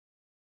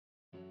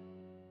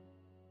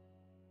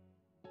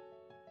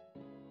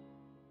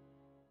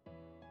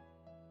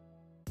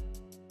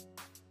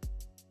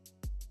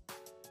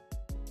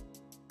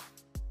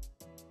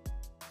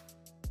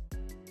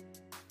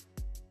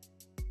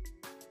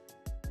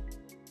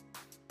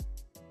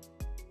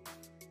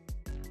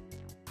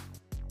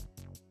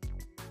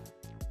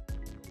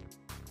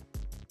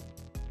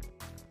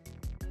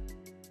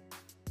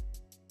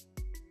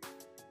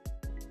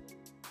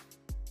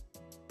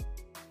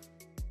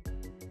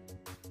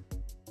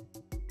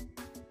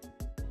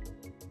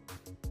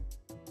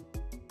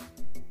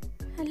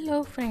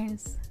Hello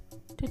friends,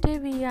 today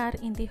we are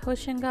in the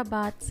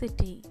Hoshangabad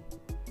city.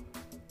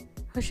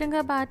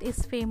 Hoshangabad is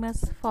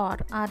famous for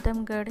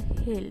Aadamgad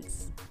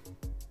hills.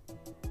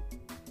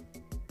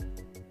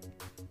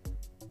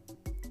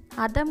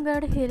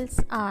 Aadamgad hills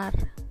are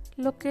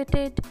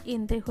located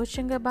in the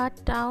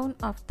Hoshangabad town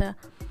of the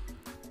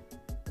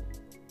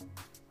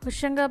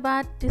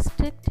Hoshangabad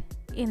district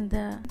in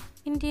the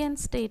Indian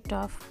state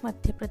of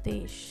Madhya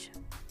Pradesh.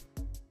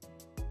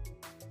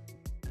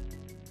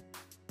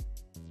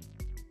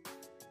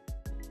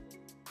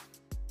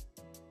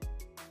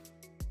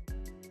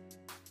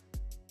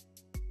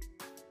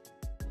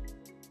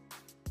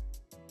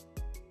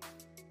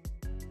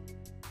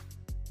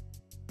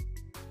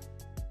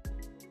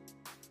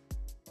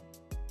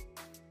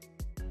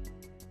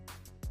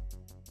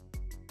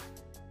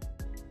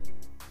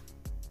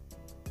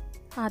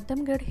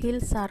 Aadamgad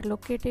hills are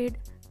located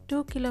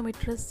 2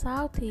 kilometers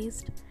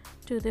southeast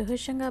to the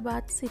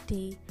Hoshangabad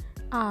city,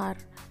 are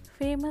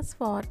famous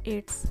for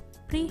its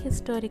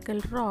prehistorical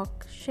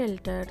rock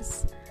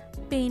shelters,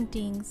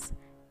 paintings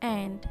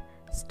and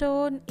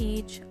Stone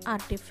Age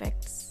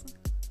artifacts.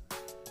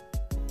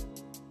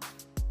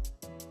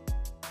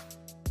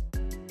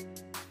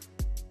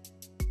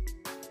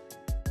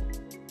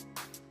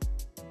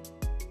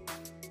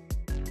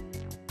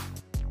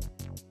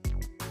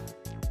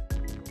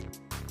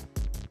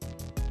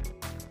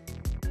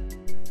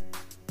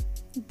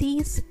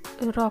 These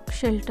rock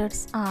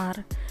shelters are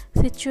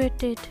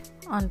situated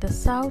on the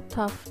south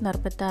of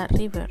Narmada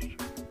River.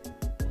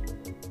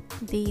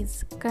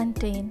 These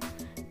contain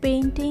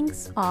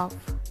paintings of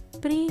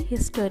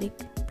prehistoric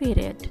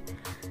period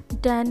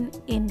done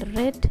in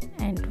red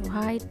and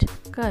white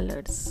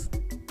colors.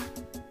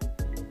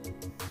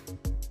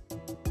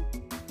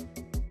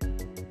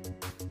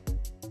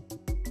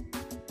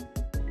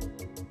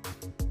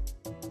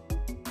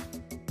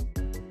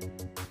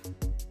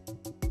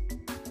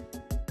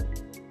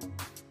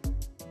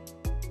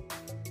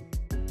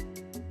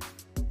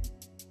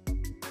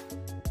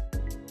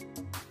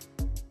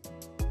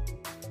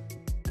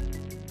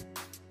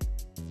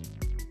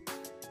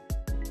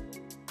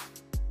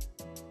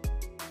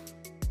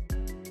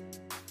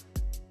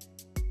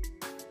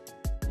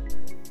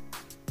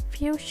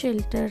 Few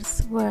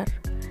shelters were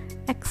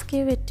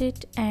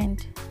excavated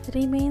and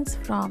remains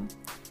from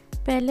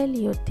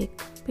Paleolithic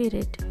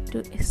period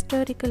to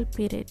historical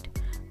period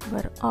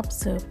were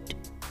observed.